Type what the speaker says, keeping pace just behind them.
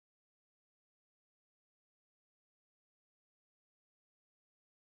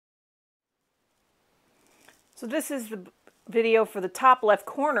So this is the video for the top left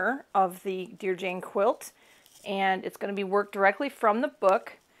corner of the Dear Jane quilt, and it's going to be worked directly from the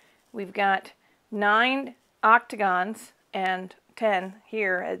book. We've got 9 octagons and 10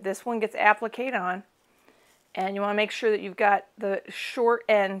 here. This one gets applique on, and you want to make sure that you've got the short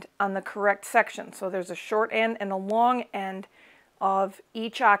end on the correct section. So there's a short end and a long end of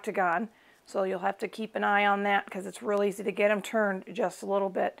each octagon, so you'll have to keep an eye on that because it's real easy to get them turned just a little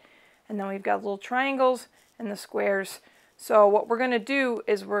bit. And then we've got little triangles and the squares. So what we're going to do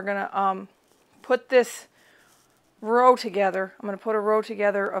is we're going to put this row together. I'm going to put a row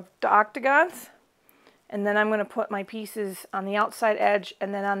together of the octagons, and then I'm going to put my pieces on the outside edge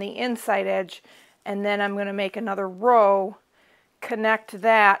and then on the inside edge, and then I'm going to make another row, connect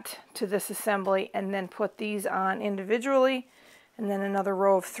that to this assembly, and then put these on individually, and then another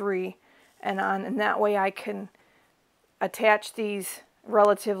row of 3 and on, and that way I can attach these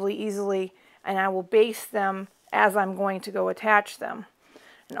relatively easily, and I will base them as I'm going to go attach them.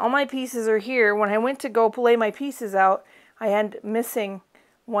 And all my pieces are here. When I went to go lay my pieces out, I had missing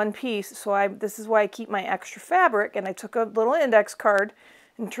one piece, so this is why I keep my extra fabric, and I took a little index card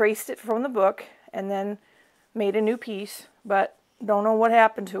and traced it from the book and then made a new piece, but don't know what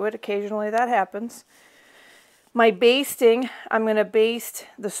happened to it. Occasionally that happens. My basting, I'm going to baste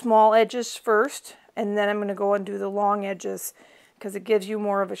the small edges first, and then I'm going to go and do the long edges, because it gives you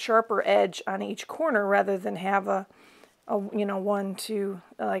more of a sharper edge on each corner rather than have a one, two,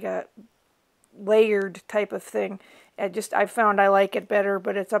 like a layered type of thing. I found I like it better,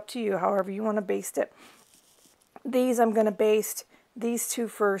 but it's up to you, however you want to baste it. These I'm going to baste these 2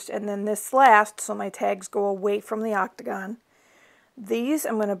 first, and then this last, so my tags go away from the octagon. These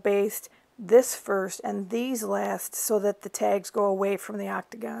I'm going to baste this first and these last, so that the tags go away from the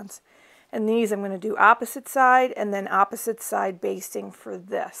octagons. And these I'm going to do opposite side and then opposite side basting for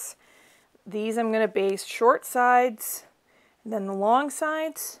this. These I'm going to baste short sides, and then the long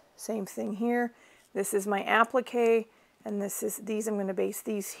sides, same thing here. This is my applique, and these I'm going to baste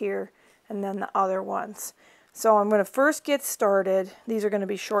these here, and then the other ones. So I'm going to first get started. These are going to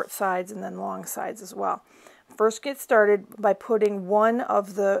be short sides and then long sides as well. First get started by putting one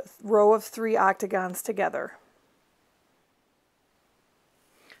of the row of 3 octagons together.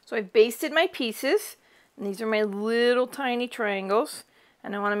 So I've basted my pieces, and these are my little tiny triangles,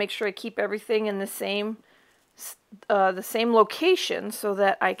 and I want to make sure I keep everything in the same location so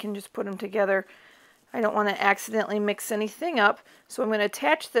that I can just put them together. I don't want to accidentally mix anything up, so I'm going to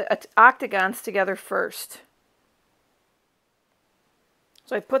attach the octagons together first.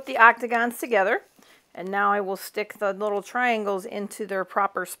 So I put the octagons together, and now I will stick the little triangles into their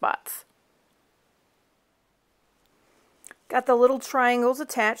proper spots. Got the little triangles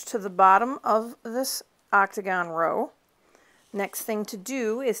attached to the bottom of this octagon row. Next thing to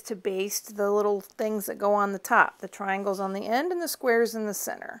do is to baste the little things that go on the top, the triangles on the end and the squares in the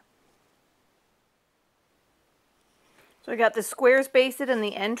center. So I got the squares basted and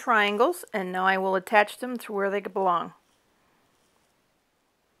the end triangles, and now I will attach them to where they belong.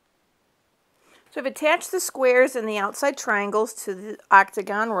 So I've attached the squares and the outside triangles to the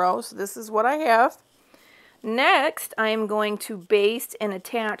octagon row, so this is what I have. Next, I am going to baste and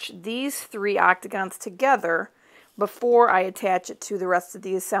attach these 3 octagons together before I attach it to the rest of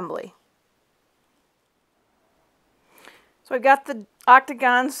the assembly. So I've got the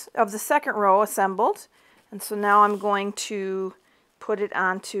octagons of the second row assembled, and so now I'm going to put it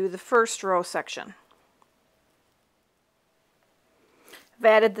onto the first row section. I've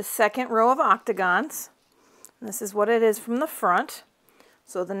added the second row of octagons, and this is what it is from the front.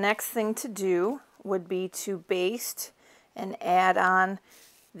 So the next thing to do would be to baste and add on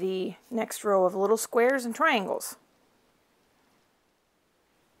the next row of little squares and triangles.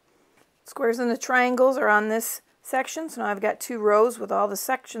 Squares and the triangles are on this section, so now I've got 2 rows with all the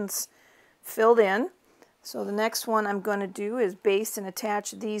sections filled in. So the next one I'm going to do is baste and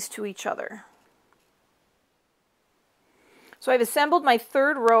attach these to each other. So I've assembled my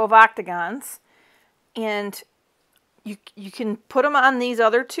 3rd row of octagons, and you can put them on these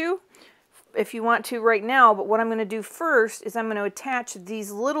other 2 if you want to right now, but what I'm going to do first is I'm going to attach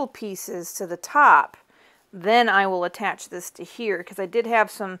these little pieces to the top. Then I will attach this to here, because I did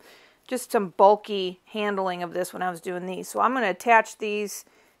have just some bulky handling of this when I was doing these. So I'm going to attach these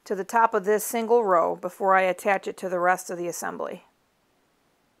to the top of this single row before I attach it to the rest of the assembly.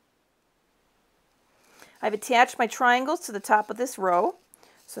 I've attached my triangles to the top of this row,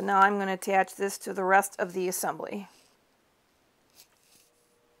 so now I'm going to attach this to the rest of the assembly.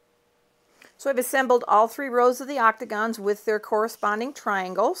 So I've assembled all 3 rows of the octagons with their corresponding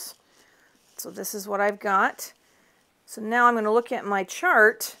triangles. So this is what I've got. So now I'm going to look at my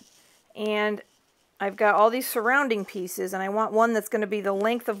chart, and I've got all these surrounding pieces, and I want one that's going to be the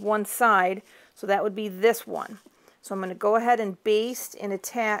length of one side, so that would be this one. So I'm going to go ahead and baste and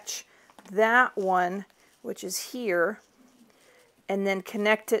attach that one, which is here, and then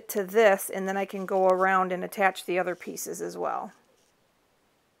connect it to this, and then I can go around and attach the other pieces as well.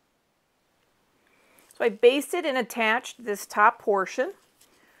 So I basted and attached this top portion.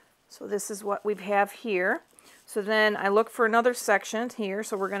 So this is what we have here. So then I look for another section here,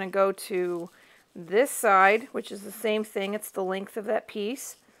 so we're going to go to this side, which is the same thing. It's the length of that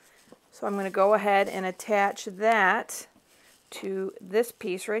piece. So I'm going to go ahead and attach that to this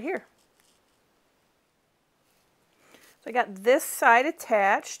piece right here. So I got this side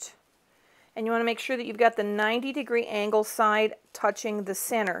attached, and you want to make sure that you've got the 90-degree angle side touching the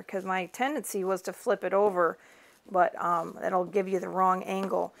center, because my tendency was to flip it over, but that'll give you the wrong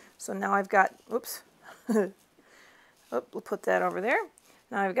angle. So now I've got, oops, oh, we'll put that over there.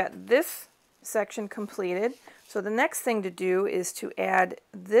 Now I've got this section completed. So the next thing to do is to add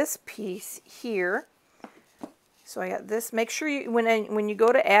this piece here. So I got this. Make sure you, when you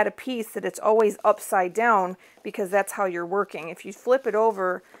go to add a piece, that it's always upside down, because that's how you're working. If you flip it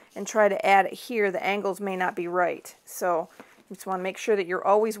over and try to add it here, the angles may not be right. So you just want to make sure that you're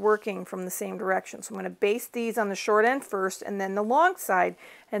always working from the same direction. So I'm going to baste these on the short end first, and then the long side,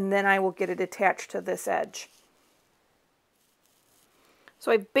 and then I will get it attached to this edge.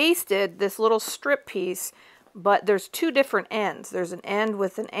 So I basted this little strip piece, but there's two different ends. There's an end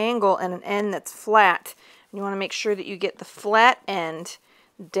with an angle and an end that's flat. You want to make sure that you get the flat end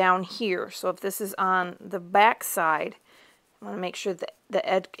down here. So if this is on the back side, you want to make sure that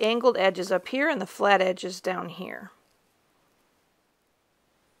the angled edge is up here and the flat edge is down here.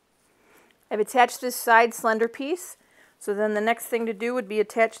 I've attached this side slender piece. So then the next thing to do would be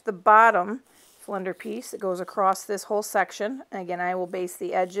attach the bottom slender piece that goes across this whole section. And again, I will base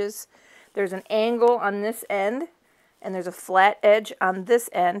the edges. There's an angle on this end, and there's a flat edge on this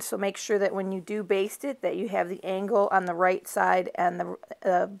end, so make sure that when you do baste it, that you have the angle on the right side and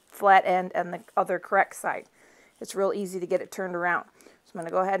the flat end on the other correct side. It's real easy to get it turned around. So I'm going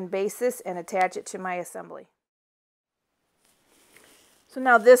to go ahead and baste this and attach it to my assembly. So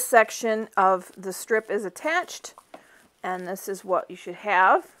now this section of the strip is attached, and this is what you should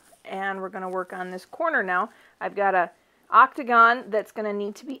have. And we're going to work on this corner now. I've got a octagon that's going to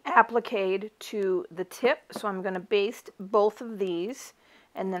need to be appliqued to the tip, so I'm going to baste both of these,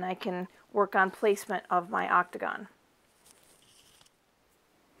 and then I can work on placement of my octagon.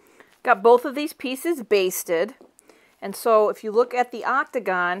 Got both of these pieces basted, and so if you look at the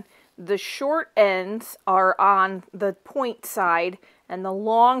octagon, the short ends are on the point side and the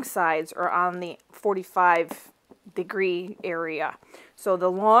long sides are on the 45-degree area. So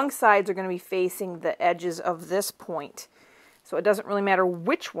the long sides are going to be facing the edges of this point. So it doesn't really matter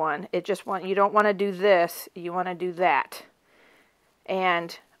which one. It just you don't want to do this, you want to do that.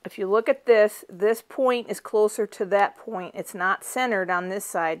 And if you look at this, this point is closer to that point. It's not centered on this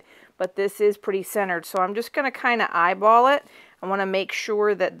side, but this is pretty centered. So I'm just going to kind of eyeball it. I want to make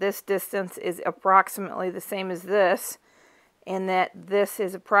sure that this distance is approximately the same as this, and that this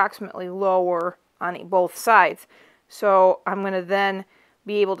is approximately lower on both sides. So I'm going to then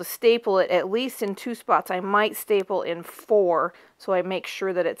be able to staple it at least in 2 spots. I might staple in 4, so I make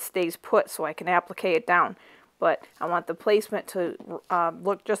sure that it stays put so I can applique it down. But I want the placement to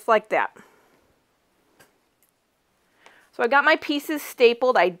look just like that. So I got my pieces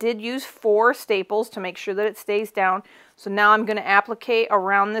stapled. I did use 4 staples to make sure that it stays down. So now I'm going to applique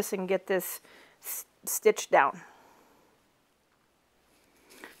around this and get this stitched down.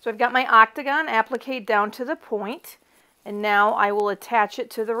 So I've got my octagon appliqued down to the point. And now I will attach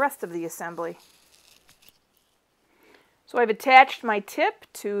it to the rest of the assembly. So I've attached my tip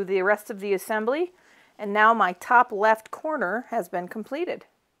to the rest of the assembly, and now my top left corner has been completed.